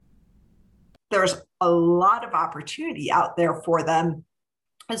there's a lot of opportunity out there for them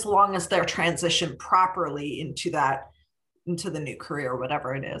as long as they're transitioned properly into the new career,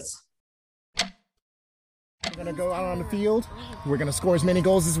 whatever it is. We're going to go out on the field. We're going to score as many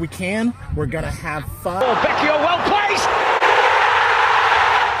goals as we can. We're going to have fun. Oh, Vecchio, well placed!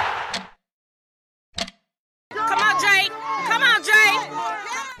 Come on, Jay. Come on,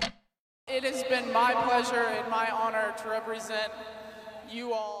 Jay. It has been my pleasure and my honor to represent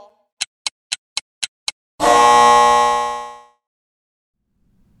you all.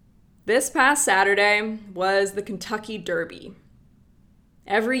 This past Saturday was the Kentucky Derby.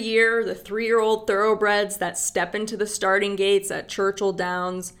 Every year, the 3-year-old thoroughbreds that step into the starting gates at Churchill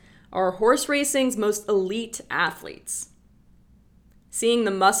Downs are horse racing's most elite athletes. Seeing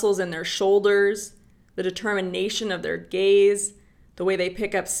the muscles in their shoulders, the determination of their gaze, the way they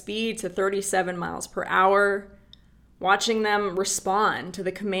pick up speed to 37 miles per hour, watching them respond to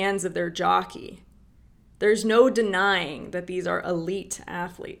the commands of their jockey. There's no denying that these are elite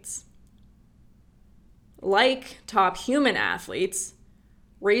athletes. Like top human athletes,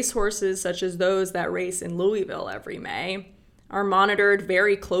 racehorses such as those that race in Louisville every May are monitored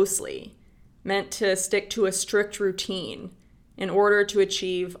very closely, meant to stick to a strict routine in order to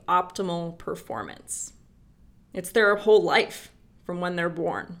achieve optimal performance. It's their whole life from when they're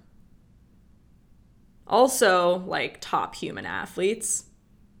born. Also, like top human athletes,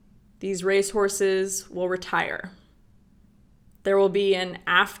 these racehorses will retire. There will be an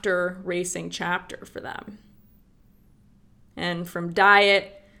after racing chapter for them. And from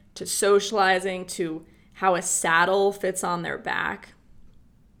diet to socializing to how a saddle fits on their back,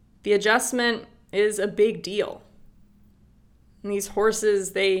 the adjustment is a big deal. And these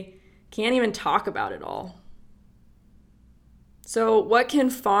horses, they can't even talk about it all. So what can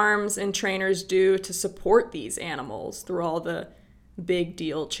farms and trainers do to support these animals through all the big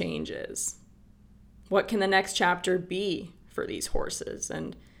deal changes? What can the next chapter be for these horses,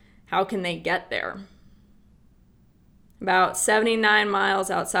 and how can they get there? About 79 miles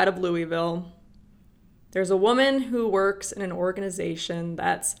outside of Louisville, there's a woman who works in an organization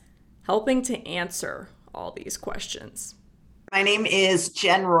that's helping to answer all these questions. My name is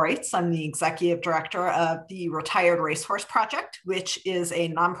Jen Reutz. I'm the executive director of the Retired Racehorse Project, which is a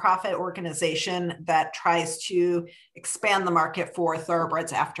nonprofit organization that tries to expand the market for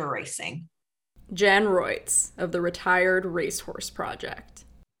thoroughbreds after racing. Jen Reutz of the Retired Racehorse Project.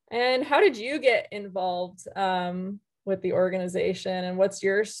 And how did you get involved with the organization, and what's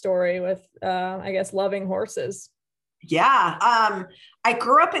your story with, loving horses? Yeah, I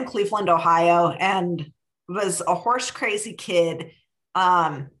grew up in Cleveland, Ohio, and was a horse crazy kid.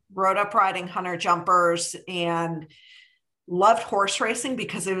 Rode up riding hunter jumpers and loved horse racing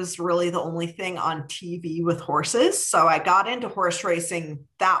because it was really the only thing on TV with horses. So I got into horse racing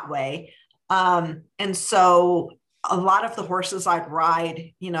that way. And so a lot of the horses I'd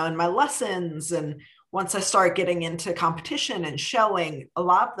ride, in my lessons, and once I started getting into competition and showing, a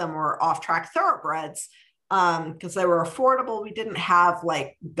lot of them were off-track thoroughbreds because they were affordable. We didn't have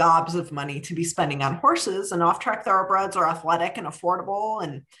like gobs of money to be spending on horses, and off-track thoroughbreds are athletic and affordable.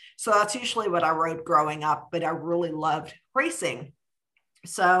 And so that's usually what I rode growing up, but I really loved racing.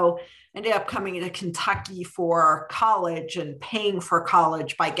 So I ended up coming to Kentucky for college and paying for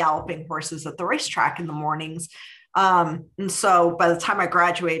college by galloping horses at the racetrack in the mornings. And so by the time I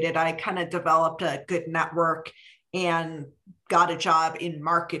graduated, I kind of developed a good network and got a job in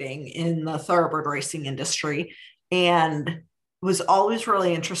marketing in the thoroughbred racing industry, and was always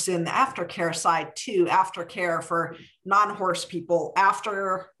really interested in the aftercare side too. Aftercare for non-horse people.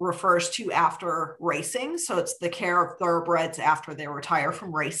 After refers to after racing. So it's the care of thoroughbreds after they retire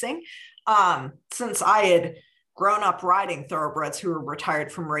from racing. Since I had grown up riding thoroughbreds who were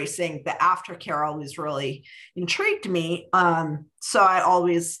retired from racing, the aftercare always really intrigued me. So I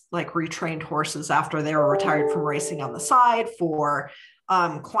always retrained horses after they were retired from racing on the side for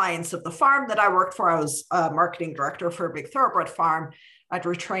clients of the farm that I worked for. I was a marketing director for a big thoroughbred farm. I'd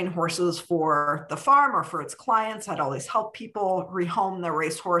retrain horses for the farm or for its clients. I'd always help people rehome their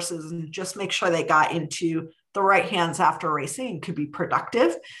race horses and just make sure they got into the right hands after racing and could be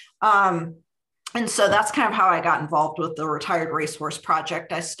productive. And so that's kind of how I got involved with the Retired Racehorse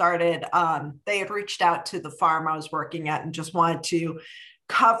Project. I started, they had reached out to the farm I was working at and just wanted to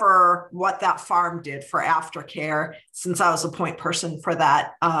cover what that farm did for aftercare. Since I was a point person for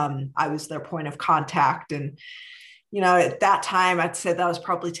that, I was their point of contact. And, at that time, I'd say that was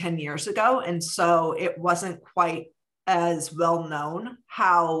probably 10 years ago. And so it wasn't quite as well known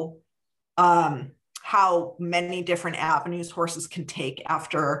how many different avenues horses can take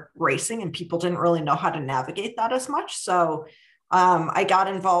after racing, and people didn't really know how to navigate that as much. So I got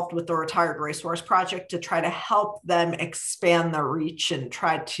involved with the Retired Racehorse Project to try to help them expand their reach and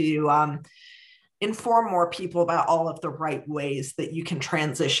try to inform more people about all of the right ways that you can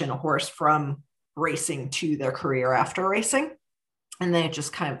transition a horse from racing to their career after racing. And they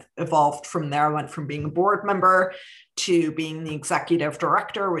just kind of evolved from there. I went from being a board member to being the executive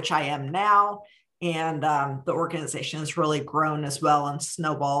director, which I am now. And the organization has really grown as well and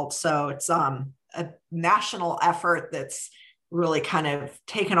snowballed. So it's a national effort that's really kind of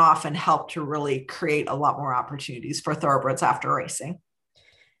taken off and helped to really create a lot more opportunities for thoroughbreds after racing.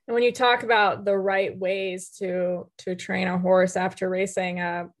 And when you talk about the right ways to train a horse after racing,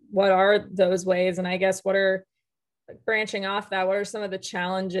 what are those ways? And I guess what are, branching off that, what are some of the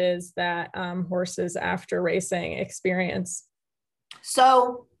challenges that horses after racing experience?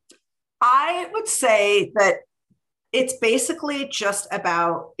 So I would say that it's basically just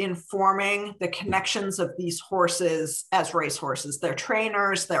about informing the connections of these horses as racehorses, their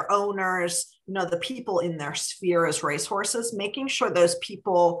trainers, their owners, the people in their sphere as racehorses, making sure those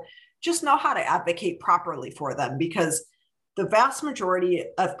people just know how to advocate properly for them, because the vast majority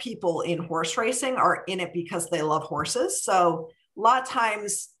of people in horse racing are in it because they love horses. So a lot of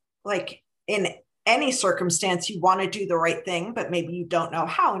times, like in any circumstance, you want to do the right thing, but maybe you don't know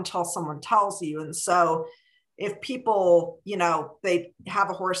how until someone tells you. And so if people, they have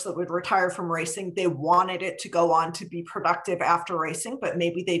a horse that would retire from racing, they wanted it to go on to be productive after racing, but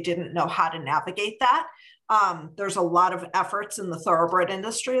maybe they didn't know how to navigate that. There's a lot of efforts in the thoroughbred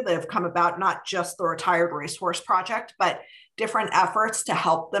industry that have come about, not just the Retired Racehorse Project, but different efforts to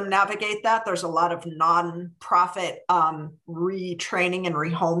help them navigate that. There's a lot of nonprofit retraining and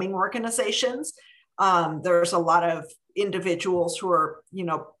rehoming organizations. There's a lot of individuals who are,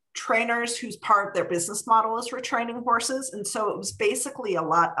 trainers whose part of their business model is retraining horses. And so it was basically a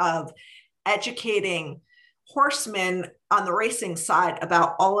lot of educating horsemen on the racing side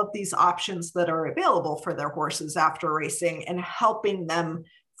about all of these options that are available for their horses after racing and helping them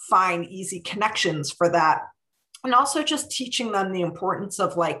find easy connections for that. And also just teaching them the importance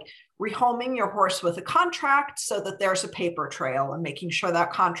of like rehoming your horse with a contract so that there's a paper trail, and making sure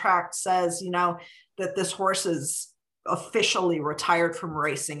that contract says, that this horse is officially retired from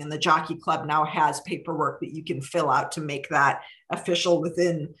racing, and the jockey club now has paperwork that you can fill out to make that official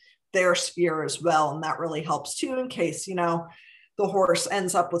within their sphere as well. And that really helps too, in case, the horse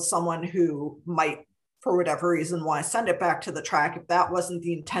ends up with someone who might, for whatever reason, want to send it back to the track. If that wasn't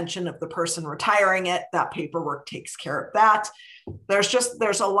the intention of the person retiring it, that paperwork takes care of that.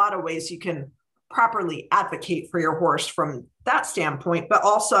 There's a lot of ways you can properly advocate for your horse from that standpoint, but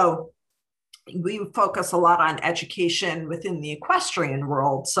also we focus a lot on education within the equestrian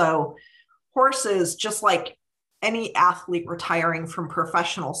world. So horses, just like any athlete retiring from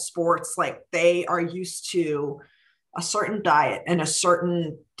professional sports, like they are used to a certain diet and a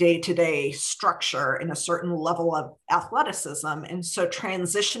certain day-to-day structure and a certain level of athleticism. And so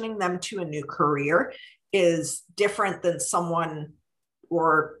transitioning them to a new career is different than someone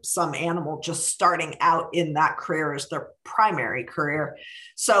or some animal just starting out in that career as their primary career.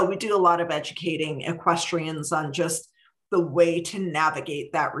 So we do a lot of educating equestrians on just the way to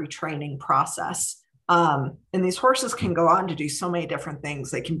navigate that retraining process. And these horses can go on to do so many different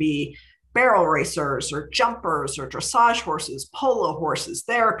things. They can be barrel racers or jumpers or dressage horses, polo horses,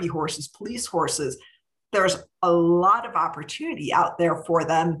 therapy horses, police horses. There's a lot of opportunity out there for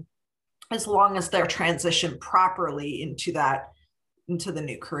them as long as they're transitioned properly into the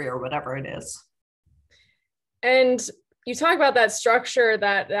new career, whatever it is. And you talk about that structure,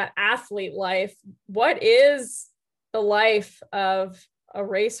 that athlete life. What is the life of a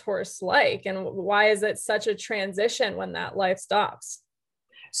racehorse like, and why is it such a transition when that life stops?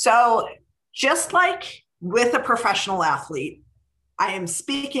 So just like with a professional athlete, I am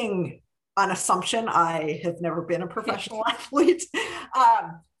speaking on assumption. I have never been a professional athlete.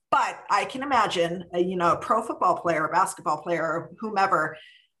 But I can imagine, a pro football player, a basketball player, whomever,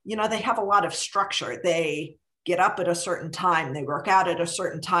 they have a lot of structure. They get up at a certain time, they work out at a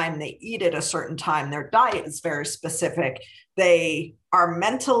certain time, they eat at a certain time. Their diet is very specific. They are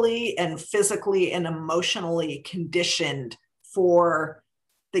mentally and physically and emotionally conditioned for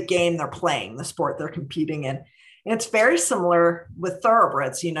the game they're playing, the sport they're competing in. And it's very similar with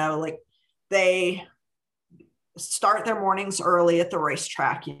thoroughbreds, like they start their mornings early at the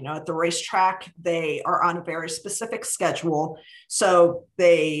racetrack. At the racetrack, they are on a very specific schedule. So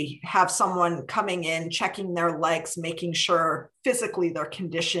they have someone coming in, checking their legs, making sure physically their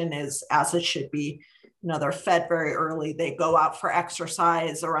condition is as it should be. They're fed very early. They go out for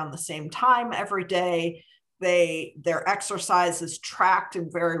exercise around the same time every day. Their exercise is tracked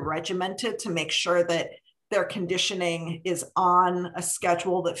and very regimented to make sure that their conditioning is on a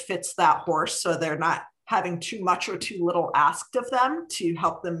schedule that fits that horse. So they're not having too much or too little asked of them to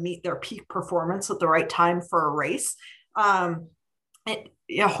help them meet their peak performance at the right time for a race. A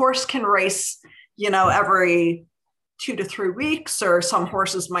horse can race, every 2 to 3 weeks, or some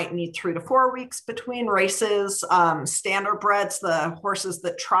horses might need 3 to 4 weeks between races. Standardbreds, the horses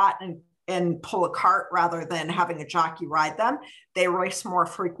that trot and pull a cart rather than having a jockey ride them, they race more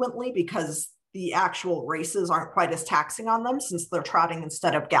frequently because the actual races aren't quite as taxing on them since they're trotting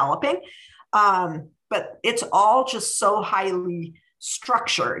instead of galloping. But it's all just so highly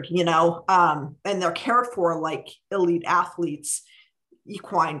structured, and they're cared for like elite athletes,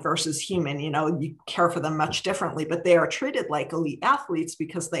 equine versus human. You care for them much differently, but they are treated like elite athletes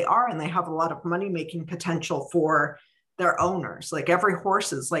because they are, and they have a lot of money making potential for their owners. Like every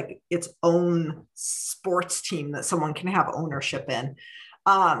horse is like its own sports team that someone can have ownership in.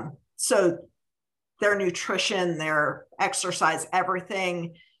 So their nutrition, their exercise,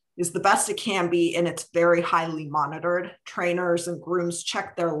 everything is the best it can be, and it's very highly monitored. Trainers and grooms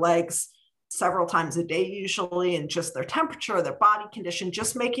check their legs several times a day usually, and just their temperature, their body condition,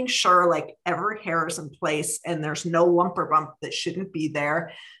 just making sure like every hair is in place and there's no lump or bump that shouldn't be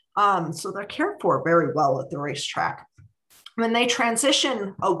there. So they're cared for very well at the racetrack. When they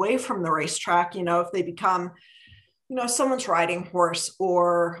transition away from the racetrack, if they become, someone's riding horse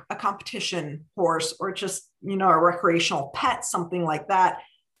or a competition horse or just, a recreational pet, something like that,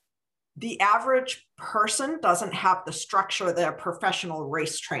 the average person doesn't have the structure that a professional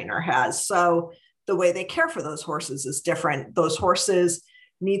race trainer has. So the way they care for those horses is different. Those horses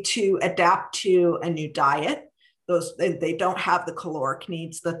need to adapt to a new diet. They don't have the caloric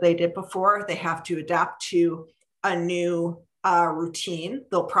needs that they did before. They have to adapt to a new routine.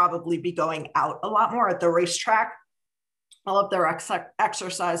 They'll probably be going out a lot more at the racetrack. All of their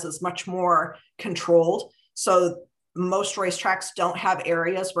exercise is much more controlled. So most racetracks don't have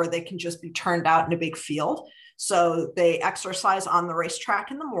areas where they can just be turned out in a big field. So they exercise on the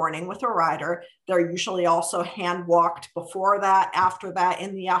racetrack in the morning with a rider. They're usually also hand walked before that, after that,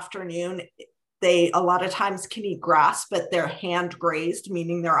 in the afternoon. They a lot of times can eat grass, but they're hand grazed,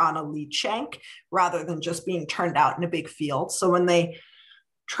 meaning they're on a lead shank rather than just being turned out in a big field. So when they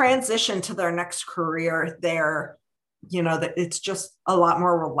transition to their next career, they're that it's just a lot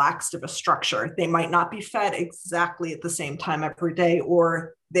more relaxed of a structure. They might not be fed exactly at the same time every day,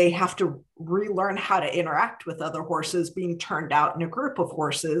 or they have to relearn how to interact with other horses, being turned out in a group of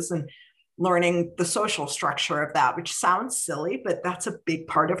horses and learning the social structure of that, which sounds silly, but that's a big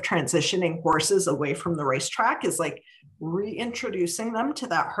part of transitioning horses away from the racetrack, is like reintroducing them to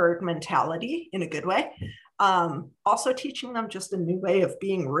that herd mentality in a good way. Also teaching them just a new way of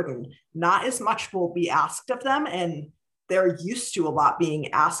being ridden. Not as much will be asked of them, and they're used to a lot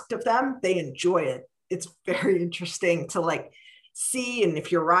being asked of them. They enjoy it. It's very interesting to like see, and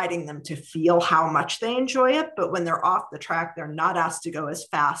if you're riding them, to feel how much they enjoy it. But when they're off the track, they're not asked to go as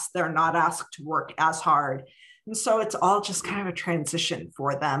fast. They're not asked to work as hard. And so it's all just kind of a transition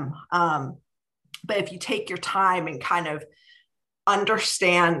for them. But if you take your time and kind of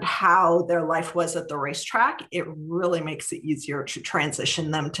understand how their life was at the racetrack, it really makes it easier to transition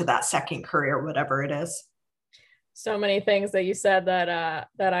them to that second career, whatever it is. So many things that you said that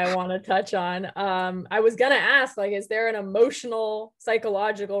I want to touch on. I was going to ask, like, is there an emotional,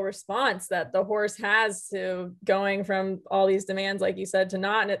 psychological response that the horse has to going from all these demands, like you said, to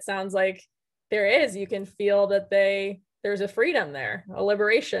not? And it sounds like there is. You can feel that there's a freedom there, a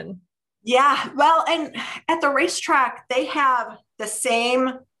liberation. Yeah, well, and at the racetrack, they have the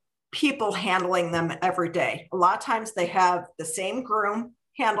same people handling them every day. A lot of times they have the same groom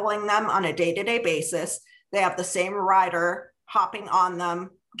handling them on a day-to-day basis. They have the same rider hopping on them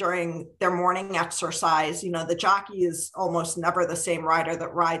during their morning exercise. The jockey is almost never the same rider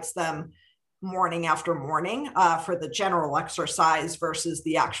that rides them morning after morning for the general exercise versus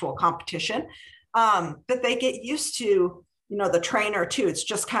the actual competition. But they get used to the trainer too. It's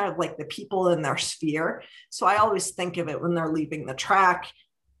just kind of like the people in their sphere. So I always think of it when they're leaving the track,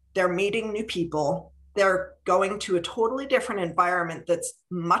 they're meeting new people. They're going to a totally different environment that's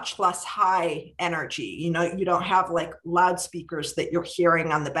much less high energy. You don't have like loudspeakers that you're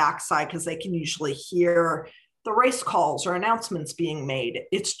hearing on the backside, because they can usually hear the race calls or announcements being made.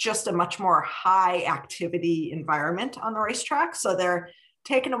 It's just a much more high activity environment on the racetrack. So they're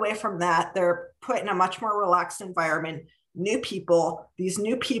taken away from that. They're put in a much more relaxed environment. New people, these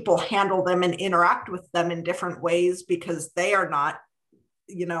new people handle them and interact with them in different ways, because they are not,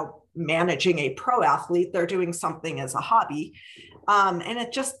 managing a pro athlete. They're doing something as a hobby. And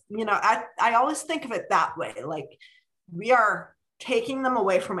it just, I always think of it that way. Like, we are taking them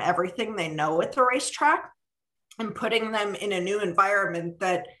away from everything they know at the racetrack and putting them in a new environment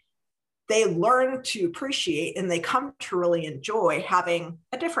that they learn to appreciate and they come to really enjoy having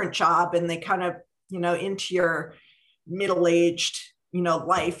a different job. And they kind of, into your middle-aged,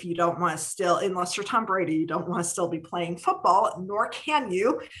 life, you don't want to still, unless you're Tom Brady, you don't want to still be playing football, nor can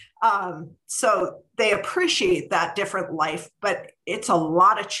you. So they appreciate that different life, but it's a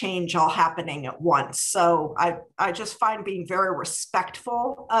lot of change all happening at once. So I just find being very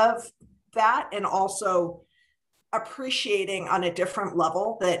respectful of that, and also appreciating on a different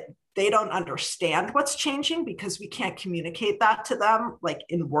level that they don't understand what's changing, because we can't communicate that to them like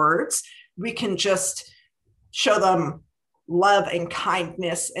in words. We can just show them love and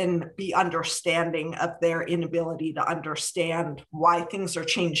kindness and be understanding of their inability to understand why things are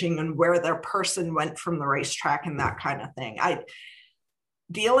changing and where their person went from the racetrack and that kind of thing.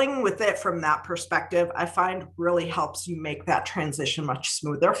 Dealing with it from that perspective, I find really helps you make that transition much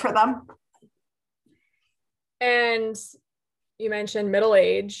smoother for them. And you mentioned middle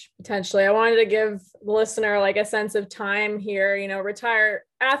age, potentially. I wanted to give the listener like a sense of time here. Retire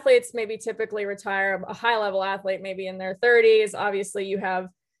athletes maybe typically retire, a high level athlete maybe in their 30s. Obviously, you have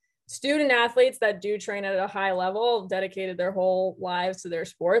student athletes that do train at a high level, dedicated their whole lives to their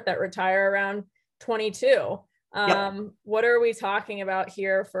sport, that retire around 22. Yep. What are we talking about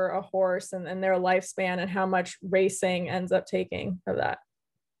here for a horse and their lifespan, and how much racing ends up taking of that?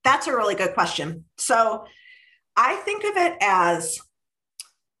 That's a really good question. So I think of it as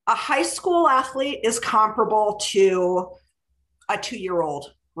a high school athlete is comparable to a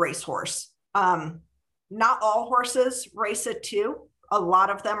 2-year-old racehorse. Not all horses race at 2. A lot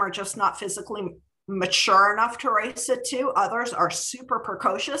of them are just not physically mature enough to race at 2. Others are super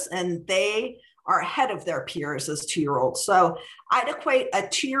precocious and they are ahead of their peers as 2-year-olds. So I'd equate a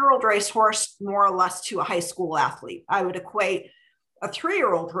 2-year-old racehorse more or less to a high school athlete. I would equate a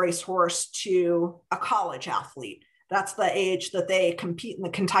 3-year-old racehorse to a college athlete. That's the age that they compete in the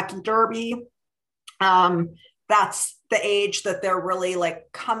Kentucky Derby. That's the age that they're really like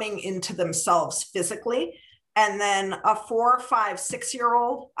coming into themselves physically. And then a 4, 5,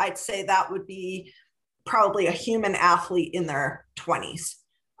 6-year-old, I'd say that would be probably a human athlete in their 20s.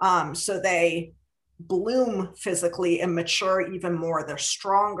 So they bloom physically and mature even more. They're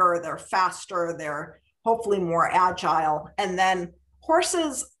stronger, they're faster, they're hopefully more agile. And then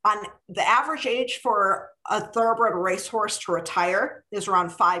horses, on the average age for a thoroughbred racehorse to retire is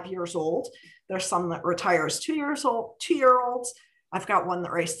around 5 years old. There's some that retires 2-year-olds. I've got one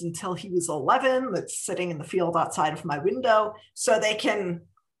that raced until he was 11 that's sitting in the field outside of my window. So they can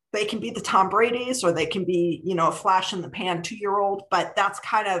be the Tom Brady's, or they can be, a flash in the pan 2-year-old, but that's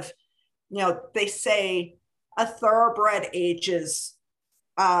kind of, they say a thoroughbred ages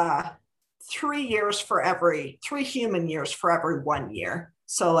 3 human years for every 1 year.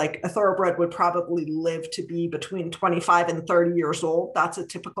 So like a thoroughbred would probably live to be between 25 and 30 years old. That's a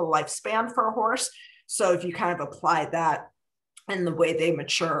typical lifespan for a horse. So if you kind of apply that and the way they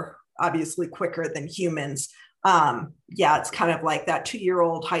mature, obviously quicker than humans, it's kind of like that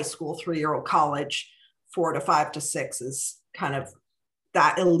 2-year-old high school, 3-year-old college, 4 to 5 to 6 is kind of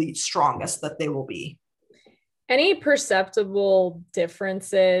that elite strongest that they will be. Any perceptible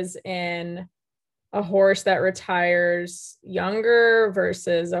differences in a horse that retires younger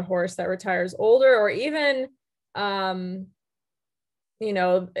versus a horse that retires older, or even, the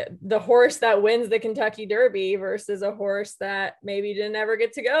horse that wins the Kentucky Derby versus a horse that maybe didn't ever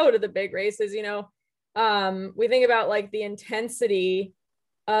get to go to the big races? We think about like the intensity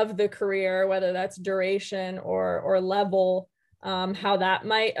of the career, whether that's duration or level, how that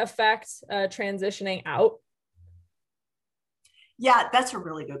might affect transitioning out. Yeah, that's a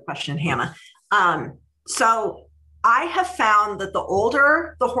really good question, Hannah. So I have found that the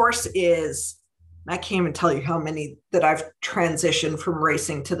older the horse is, I can't even tell you how many that I've transitioned from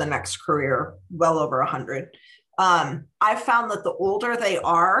racing to the next career, well over 100. I've found that the older they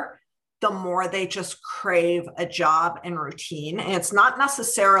are, the more they just crave a job and routine. And it's not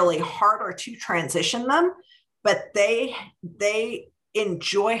necessarily harder to transition them, but they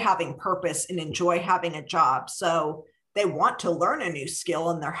enjoy having purpose and enjoy having a job. So they want to learn a new skill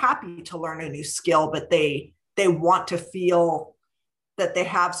and they're happy to learn a new skill, but they want to feel that they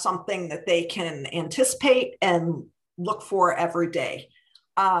have something that they can anticipate and look for every day.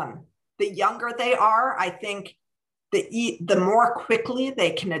 The younger they are, I think the more quickly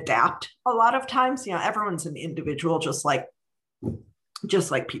they can adapt a lot of times. Everyone's an individual, just like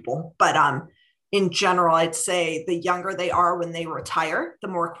people. But in general, I'd say the younger they are when they retire, the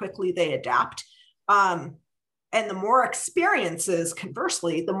more quickly they adapt. And the more experiences,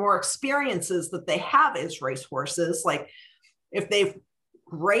 conversely, the more experiences that they have as racehorses, like if they've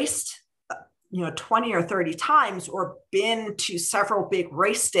raced 20 or 30 times, or been to several big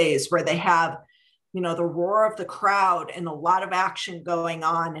race days where they have, the roar of the crowd and a lot of action going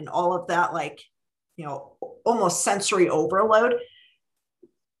on and all of that, like, almost sensory overload,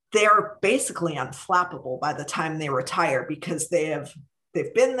 they're basically unflappable by the time they retire, because they've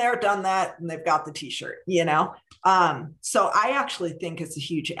been there, done that, and they've got the t-shirt, So I actually think it's a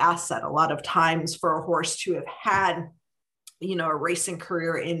huge asset a lot of times for a horse to have had, a racing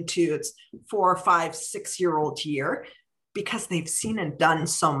career into its 4, 5, 6-year-old year, because they've seen and done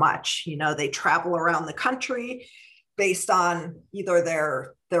so much. They travel around the country based on either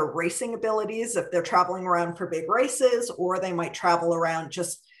their racing abilities, if they're traveling around for big races, or they might travel around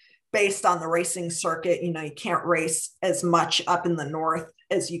just based on the racing circuit. You can't race as much up in the north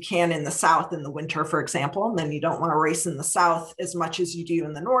as you can in the south in the winter, for example, and then you don't want to race in the south as much as you do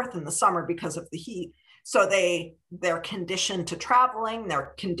in the north in the summer because of the heat. So they're conditioned to traveling,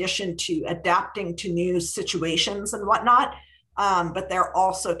 they're conditioned to adapting to new situations and whatnot, but they're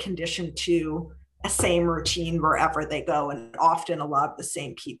also conditioned to a same routine wherever they go, and often a lot of the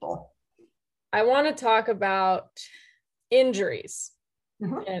same people. I want to talk about injuries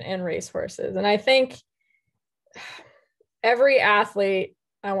and racehorses. And I think every athlete,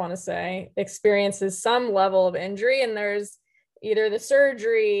 I want to say, experiences some level of injury, and there's either the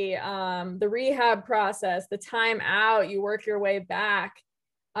surgery, the rehab process, the time out, you work your way back.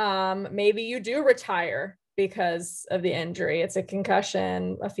 Maybe you do retire because of the injury. It's a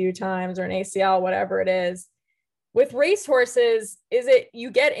concussion a few times or an ACL, whatever it is. With racehorses, is it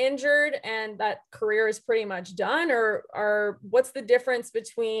you get injured and that career is pretty much done, or what's the difference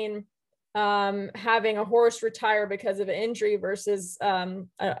between having a horse retire because of an injury versus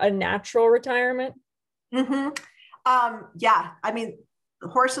a natural retirement? Yeah, I mean,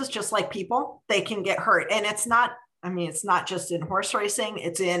 horses, just like people, they can get hurt, and it's not just in horse racing,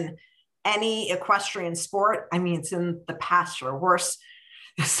 it's in any equestrian sport. It's in the pasture. Horse,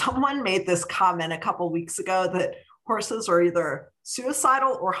 someone made this comment a couple of weeks ago that horses are either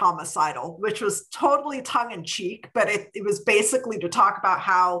suicidal or homicidal, which was totally tongue in cheek, but it was basically to talk about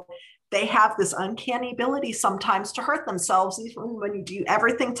how they have this uncanny ability sometimes to hurt themselves, even when you do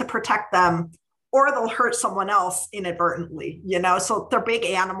everything to protect them, or they'll hurt someone else inadvertently, so they're big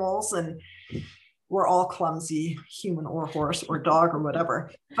animals, and we're all clumsy, human or horse or dog or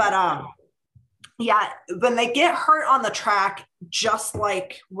whatever. But yeah, when they get hurt on the track, just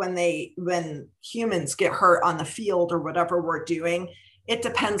like when humans get hurt on the field or whatever we're doing, it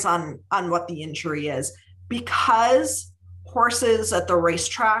depends on what the injury is. Because horses at the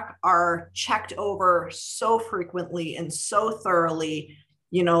racetrack are checked over so frequently and so thoroughly,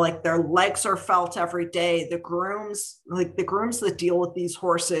 like their legs are felt every day. The grooms that deal with these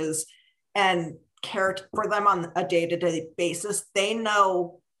horses and care for them on a day-to-day basis, they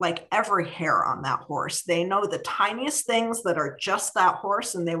know like every hair on that horse. They know the tiniest things that are just that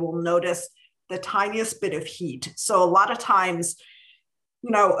horse, and they will notice the tiniest bit of heat. So a lot of times,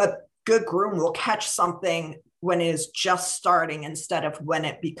 a good groom will catch something when it is just starting instead of when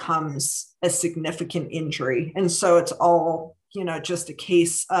it becomes a significant injury. And so it's all, just a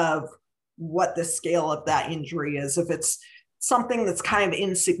case of what the scale of that injury is. If it's something that's kind of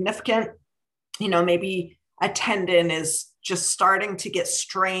insignificant, maybe a tendon is just starting to get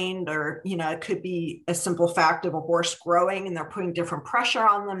strained, or, it could be a simple fact of a horse growing and they're putting different pressure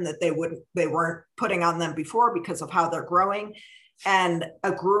on them that they weren't putting on them before because of how they're growing. And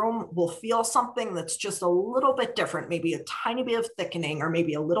a groom will feel something that's just a little bit different, maybe a tiny bit of thickening or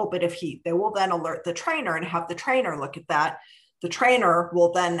maybe a little bit of heat. They will then alert the trainer and have the trainer look at that. The trainer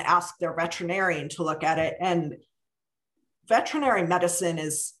will then ask their veterinarian to look at it. And veterinary medicine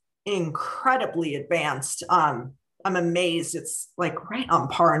is incredibly advanced. I'm amazed. It's like right on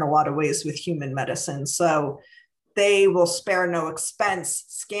par in a lot of ways with human medicine. So they will spare no expense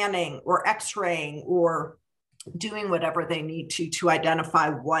scanning or x-raying or doing whatever they need to identify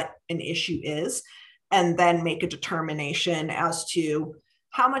what an issue is, and then make a determination as to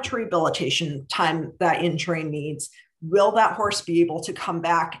how much rehabilitation time that injury needs. Will that horse be able to come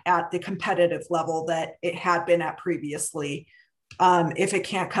back at the competitive level that it had been at previously? If it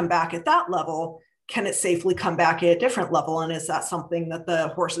can't come back at that level, can it safely come back at a different level? And is that something that the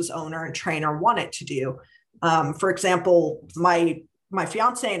horse's owner and trainer want it to do? For example, my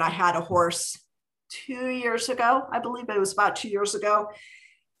fiance and I had a horse 2 years ago. I believe it was about 2 years ago.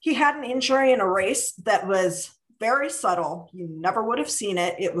 He had an injury in a race that was very subtle. You never would have seen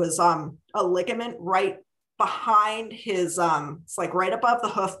it. It was a ligament right behind his, it's like right above the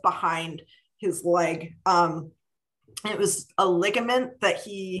hoof behind his leg. It was a ligament that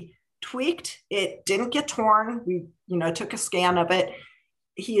he tweaked. It didn't get torn. We, took a scan of it.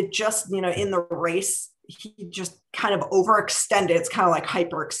 he had just, in the race, he just kind of overextended. It's kind of like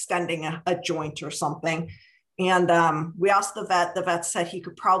hyperextending a joint or something. And we asked the vet said he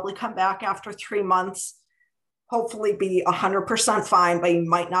could probably come back after 3 months, hopefully be 100% fine, but he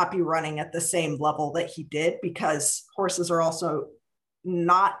might not be running at the same level that he did, because horses are also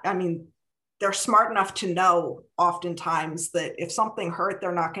they're smart enough to know oftentimes that if something hurt,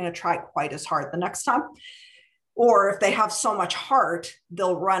 they're not going to try quite as hard the next time. Or if they have so much heart,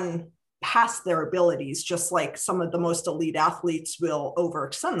 they'll run past their abilities, just like some of the most elite athletes will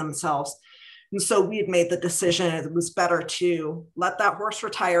overextend themselves. And so we had made the decision it was better to let that horse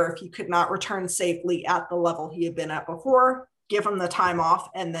retire if he could not return safely at the level he had been at before, give him the time off,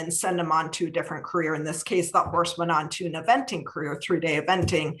 and then send him on to a different career. In this case, that horse went on to an eventing career, 3-day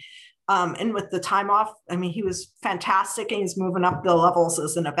eventing. And with the time off, he was fantastic, and he's moving up the levels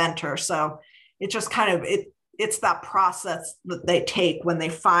as an eventer. So it just kind of, it's that process that they take when they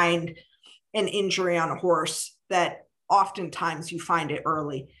find an injury on a horse, that oftentimes you find it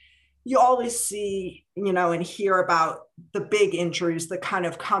early. You always see, and hear about the big injuries that kind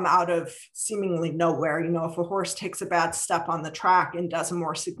of come out of seemingly nowhere. If a horse takes a bad step on the track and does a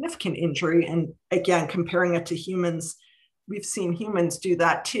more significant injury, and again, comparing it to humans, we've seen humans do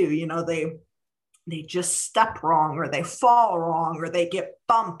that too. They just step wrong, or they fall wrong, or they get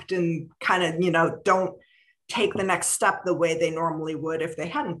bumped and kind of, don't take the next step the way they normally would if they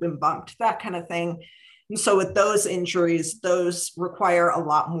hadn't been bumped, that kind of thing. And so with those injuries, those require a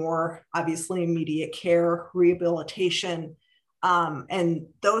lot more, obviously, immediate care, rehabilitation. And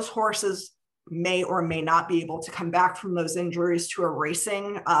those horses may or may not be able to come back from those injuries to a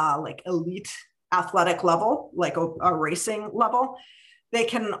racing, like elite athletic level, like a racing level. They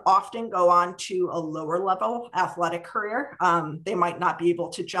can often go on to a lower level athletic career. They might not be able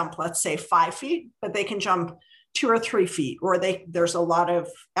to jump, let's say 5 feet, but they can jump 2 or 3 feet, or there's a lot of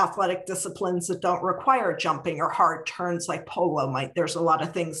athletic disciplines that don't require jumping or hard turns like polo might. There's a lot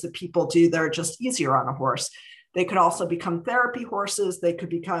of things that people do that are just easier on a horse. They could also become therapy horses. They could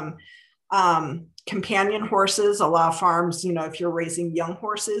become companion horses. A lot of farms, if you're raising young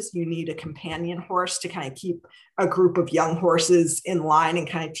horses, you need a companion horse to kind of keep a group of young horses in line and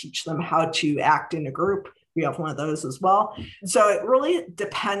kind of teach them how to act in a group. We have one of those as well. So it really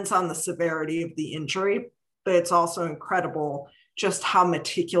depends on the severity of the injury, but it's also incredible just how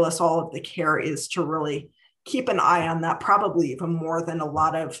meticulous all of the care is to really keep an eye on that, probably even more than a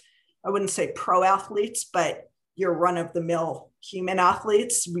lot of, I wouldn't say pro athletes, but your run-of-the-mill human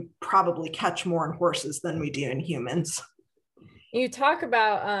athletes. We probably catch more in horses than we do in humans. You talk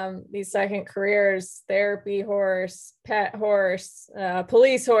about these second careers, therapy horse, pet horse,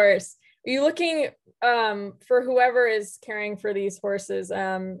 police horse. Are you looking for whoever is caring for these horses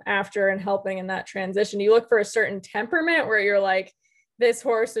after and helping in that transition? Do you look for a certain temperament where you're like, this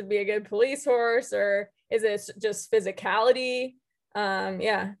horse would be a good police horse, or is it just physicality?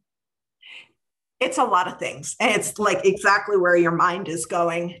 Yeah. It's a lot of things. And it's like exactly where your mind is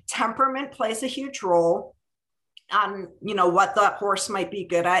going. Temperament plays a huge role on, what that horse might be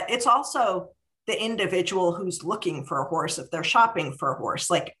good at. It's also the individual who's looking for a horse, if they're shopping for a horse.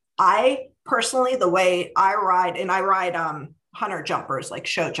 Like I personally, the way I ride, and I ride hunter jumpers, like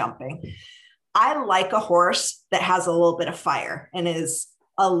show jumping. I like a horse that has a little bit of fire and is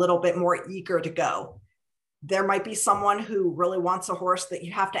a little bit more eager to go. There might be someone who really wants a horse that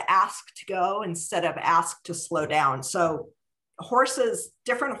you have to ask to go instead of ask to slow down. So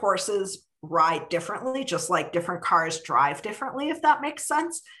different horses ride differently, just like different cars drive differently, if that makes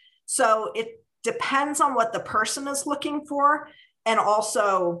sense. So it depends on what the person is looking for, and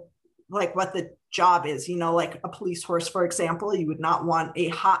also like what the job is. Like a police horse, for example, you would not want a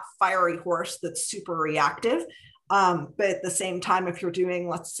hot, fiery horse that's super reactive. But at the same time, if you're doing,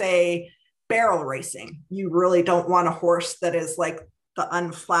 let's say, barrel racing, you really don't want a horse that is like the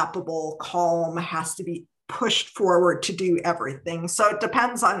unflappable, calm, has to be pushed forward to do everything. So it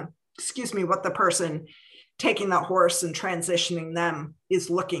depends on, what the person taking that horse and transitioning them is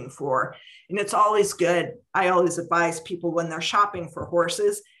looking for. And it's always good. I always advise people when they're shopping for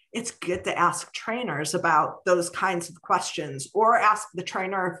horses, it's good to ask trainers about those kinds of questions, or ask the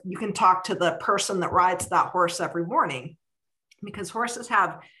trainer. You can talk to the person that rides that horse every morning, because horses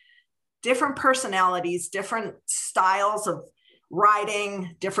have different personalities, different styles of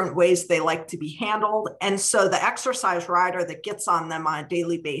riding, different ways they like to be handled. And so the exercise rider that gets on them on a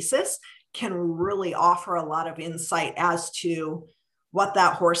daily basis can really offer a lot of insight as to what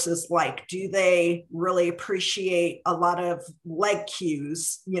that horse is like. Do they really appreciate a lot of leg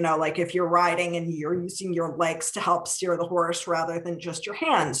cues? Like if you're riding and you're using your legs to help steer the horse rather than just your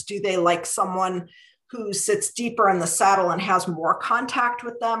hands. Do they like someone who sits deeper in the saddle and has more contact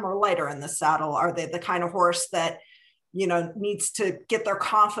with them, or lighter in the saddle? Are they the kind of horse that, needs to get their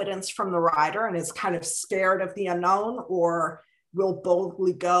confidence from the rider and is kind of scared of the unknown, or will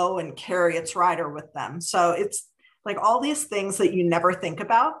boldly go and carry its rider with them? So it's like all these things that you never think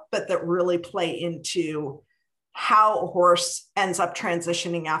about, but that really play into how a horse ends up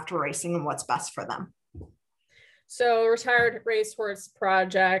transitioning after racing and what's best for them. So Retired Racehorse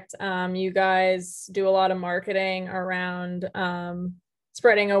Project, you guys do a lot of marketing around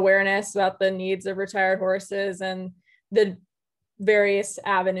spreading awareness about the needs of retired horses and the various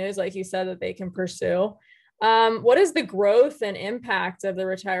avenues, like you said, that they can pursue. What has the growth and impact of the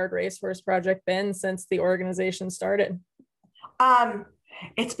Retired Racehorse Project been since the organization started?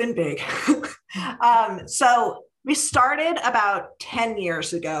 It's been big. So we started about 10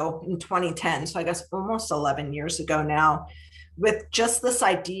 years ago in 2010. So I guess almost 11 years ago now, with just this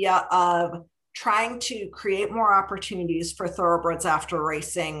idea of trying to create more opportunities for thoroughbreds after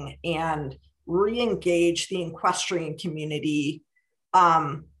racing and re-engage the equestrian community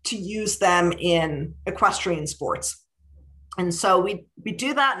to use them in equestrian sports. And so we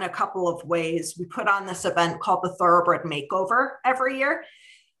do that in a couple of ways. We put on this event called the Thoroughbred Makeover every year.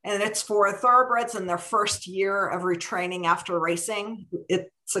 And it's for thoroughbreds in their first year of retraining after racing.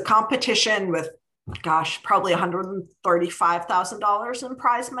 It's a competition with, probably $135,000 in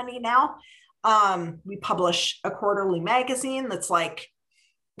prize money now. We publish a quarterly magazine that's like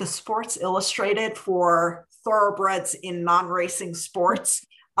the Sports Illustrated for thoroughbreds in non-racing sports.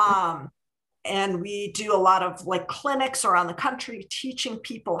 And we do a lot of like clinics around the country teaching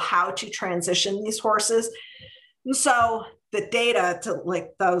people how to transition these horses. And so the data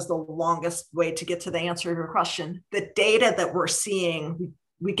that was the longest way to get to the answer to your question. The data that we're seeing,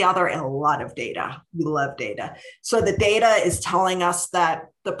 we gather a lot of data. We love data. So the data is telling us that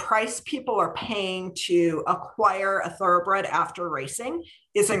the price people are paying to acquire a thoroughbred after racing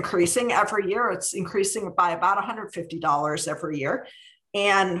is increasing every year. It's increasing by about $150 every year.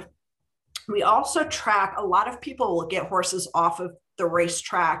 And we also track, a lot of people will get horses off of the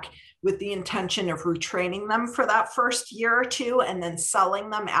racetrack with the intention of retraining them for that first year or two and then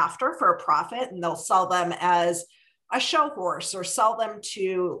selling them after for a profit. And they'll sell them as a show horse or sell them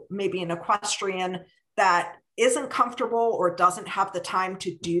to maybe an equestrian that isn't comfortable or doesn't have the time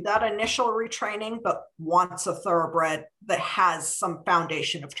to do that initial retraining, but wants a thoroughbred that has some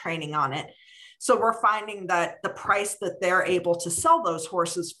foundation of training on it. So we're finding that the price that they're able to sell those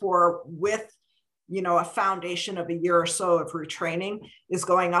horses for with, a foundation of a year or so of retraining is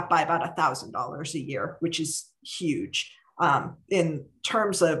going up by about $1,000 a year, which is huge. In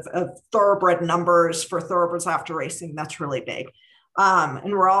terms of thoroughbred numbers for thoroughbreds after racing, that's really big.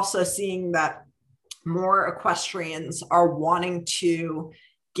 And we're also seeing that more equestrians are wanting to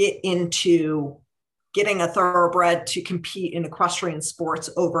get into getting a thoroughbred to compete in equestrian sports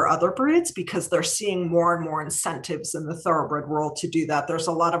over other breeds because they're seeing more and more incentives in the thoroughbred world to do that. There's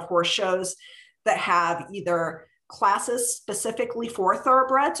a lot of horse shows that have either classes specifically for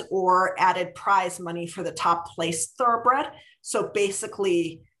thoroughbreds or added prize money for the top placed thoroughbred. So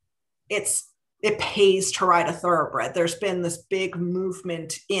basically it pays to ride a thoroughbred. There's been this big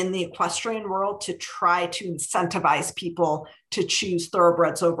movement in the equestrian world to try to incentivize people to choose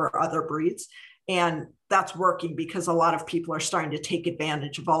thoroughbreds over other breeds. And that's working because a lot of people are starting to take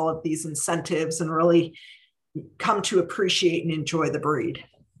advantage of all of these incentives and really come to appreciate and enjoy the breed.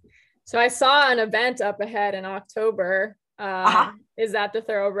 So I saw an event up ahead in October. Is that the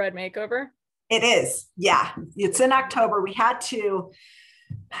Thoroughbred Makeover? It is. Yeah, it's in October. We had to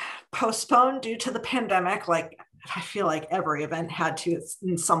postpone due to the pandemic. Like I feel like every event had to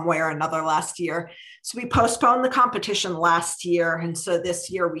in some way or another last year. So we postponed the competition last year. And so this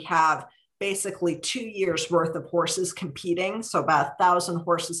year we have basically 2 years worth of horses competing. So about 1,000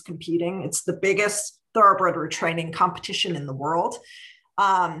 horses competing. It's the biggest thoroughbred retraining competition in the world.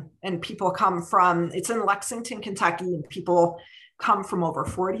 And people come from, it's in Lexington, Kentucky, and people come from over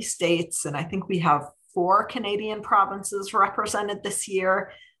 40 states. And I think we have 4 Canadian provinces represented this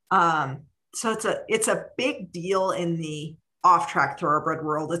year. So it's a big deal in the off-track thoroughbred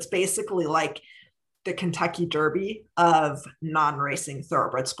world. It's basically like the Kentucky Derby of non-racing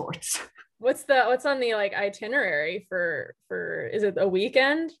thoroughbred sports. What's on the itinerary for is it a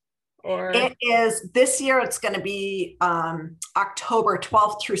weekend? Or it is this year. It's going to be October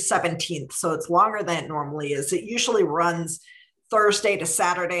 12th through 17th. So it's longer than it normally is. It usually runs Thursday to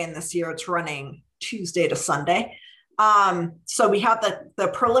Saturday. And this year it's running Tuesday to Sunday. So we have the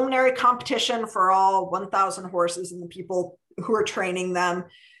preliminary competition for all 1,000 horses and the people who are training them.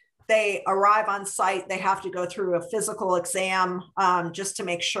 they arrive on site, they have to go through a physical exam just to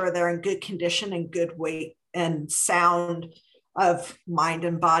make sure they're in good condition and good weight and sound of mind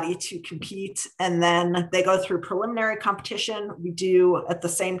and body to compete. And then they go through preliminary competition. We do, at the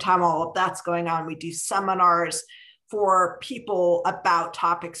same time all of that's going on, we do seminars for people about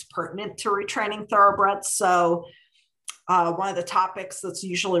topics pertinent to retraining thoroughbreds. So one of the topics that's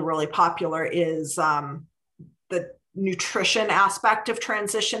usually really popular is the nutrition aspect of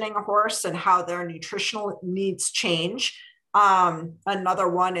transitioning a horse and how their nutritional needs change. Another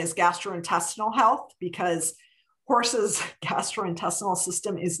one is gastrointestinal health, because horses' gastrointestinal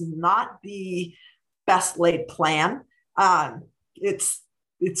system is not the best laid plan.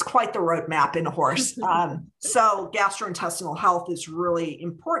 It's quite the roadmap in a horse. So gastrointestinal health is really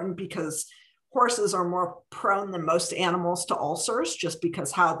important because horses are more prone than most animals to ulcers, just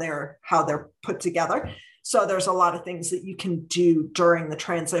because how they're put together. So there's a lot of things that you can do during the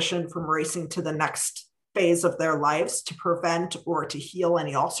transition from racing to the next phase of their lives to prevent or to heal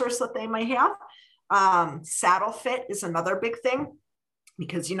any ulcers that they may have. Saddle fit is another big thing,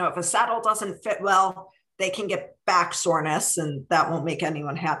 because, you know, if a saddle doesn't fit well, they can get back soreness, and that won't make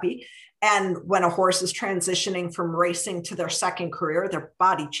anyone happy. And when a horse is transitioning from racing to their second career, their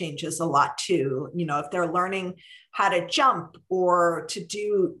body changes a lot too. You know, if they're learning how to jump or to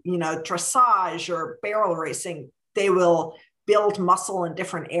do, you know, dressage or barrel racing, they will build muscle in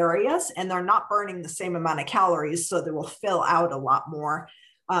different areas, and they're not burning the same amount of calories. So they will fill out a lot more,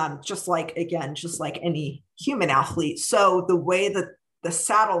 just like any human athlete. So the way that the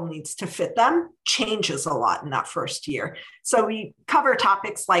saddle needs to fit them changes a lot in that first year. So we cover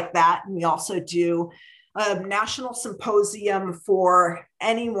topics like that. And we also do a national symposium for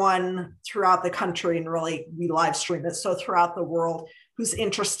anyone throughout the country, and really we live stream it. So throughout the world who's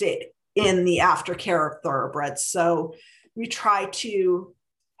interested in the aftercare of thoroughbreds. So we try to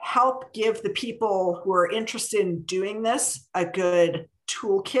help give the people who are interested in doing this a good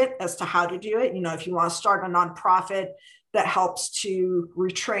toolkit as to how to do it. You know, if you want to start a nonprofit that helps to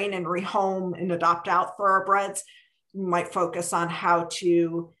retrain and rehome and adopt out thoroughbreds, you might focus on how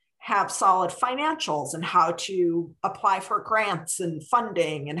to have solid financials and how to apply for grants and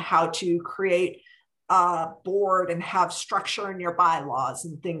funding and how to create a board and have structure in your bylaws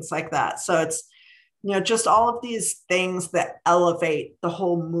and things like that. So it's, you know, just all of these things that elevate the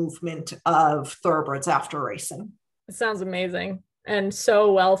whole movement of thoroughbreds after racing. It sounds amazing and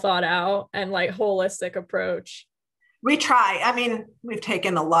so well thought out and like holistic approach. We try. I mean, we've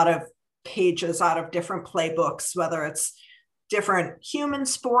taken a lot of pages out of different playbooks, whether it's different human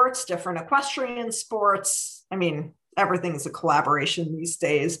sports, different equestrian sports. I mean, everything's a collaboration these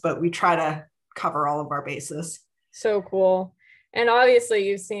days, but we try to cover all of our bases. So cool. And obviously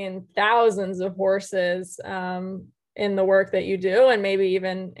you've seen thousands of horses in the work that you do, and maybe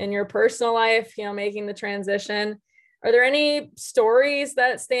even in your personal life, you know, making the transition. Are there any stories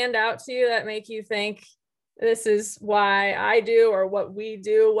that stand out to you that make you think, this is why I do, or what we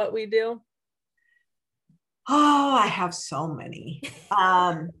do, Oh, I have so many.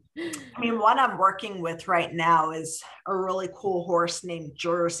 I mean, one I'm working with right now is a really cool horse named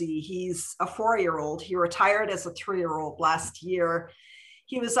Jersey. He's a 4-year-old. He retired as a 3-year-old last year.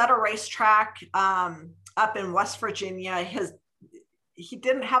 He was at a racetrack up in West Virginia. He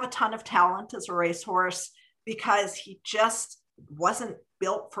didn't have a ton of talent as a racehorse because he just wasn't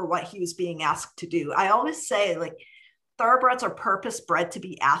built for what he was being asked to do. I always say, like, thoroughbreds are purpose bred to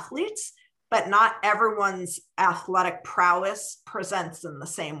be athletes, but not everyone's athletic prowess presents in the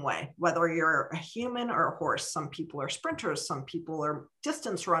same way, whether you're a human or a horse. Some people are sprinters, some people are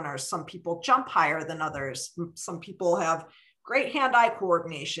distance runners, some people jump higher than others, some people have great hand-eye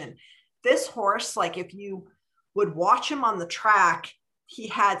coordination. This horse, like, if you would watch him on the track, he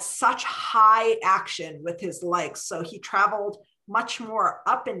had such high action with his legs. So he traveled much more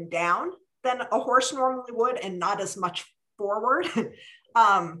up and down than a horse normally would, and not as much forward.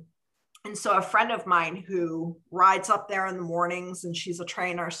 And so a friend of mine who rides up there in the mornings, and she's a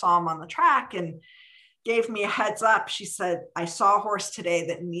trainer, saw him on the track and gave me a heads up. She said, I saw a horse today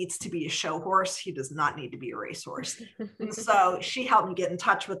that needs to be a show horse. He does not need to be a racehorse. And so she helped me get in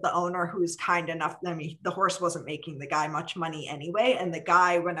touch with the owner, who's kind enough. I mean, the horse wasn't making the guy much money anyway. And the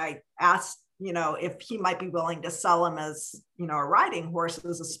guy, when I asked, you know, if he might be willing to sell him as, you know, a riding horse,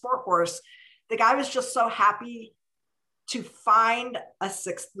 as a sport horse, the guy was just so happy to find a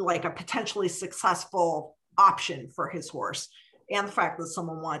potentially successful option for his horse. And the fact that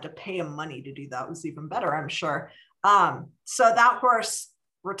someone wanted to pay him money to do that was even better, I'm sure. So that horse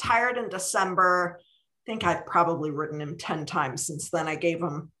retired in December. I think I've probably ridden him 10 times since then. I gave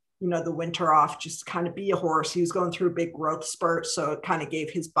him the winter off, just kind of be a horse. He was going through a big growth spurt, so it kind of gave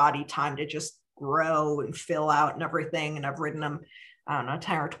his body time to just grow and fill out and everything. And I've ridden him, I don't know,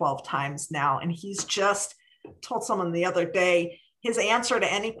 10 or 12 times now. And he's just told someone the other day, his answer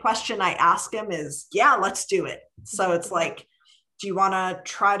to any question I ask him is, yeah, let's do it. So it's like, do you want to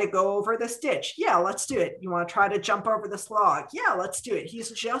try to go over this ditch? Yeah, let's do it. You want to try to jump over this log? Yeah, let's do it. He's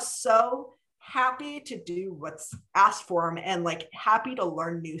just so happy to do what's asked for him and like happy to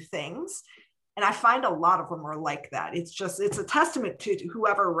learn new things. And I find a lot of them are like that. It's a testament to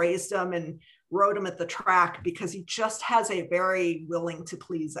whoever raised him and rode him at the track, because he just has a very willing to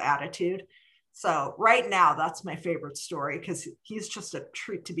please attitude. So right now, that's my favorite story, because he's just a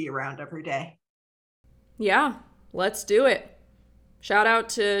treat to be around every day. Yeah, let's do it. Shout out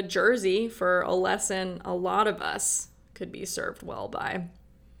to Jersey for a lesson a lot of us could be served well by.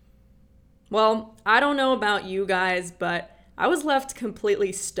 Well, I don't know about you guys, but I was left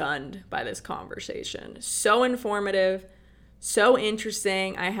completely stunned by this conversation. So informative, so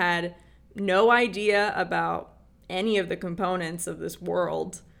interesting. I had no idea about any of the components of this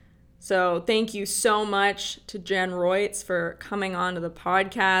world. So thank you so much to Jen Reutz for coming on to the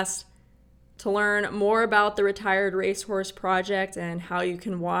podcast. To learn more about the Retired Racehorse Project and how you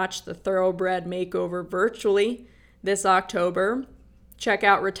can watch the Thoroughbred Makeover virtually this October, check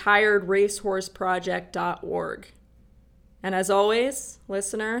out retiredracehorseproject.org. And as always,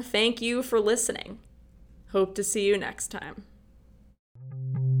 listener, thank you for listening. Hope to see you next time.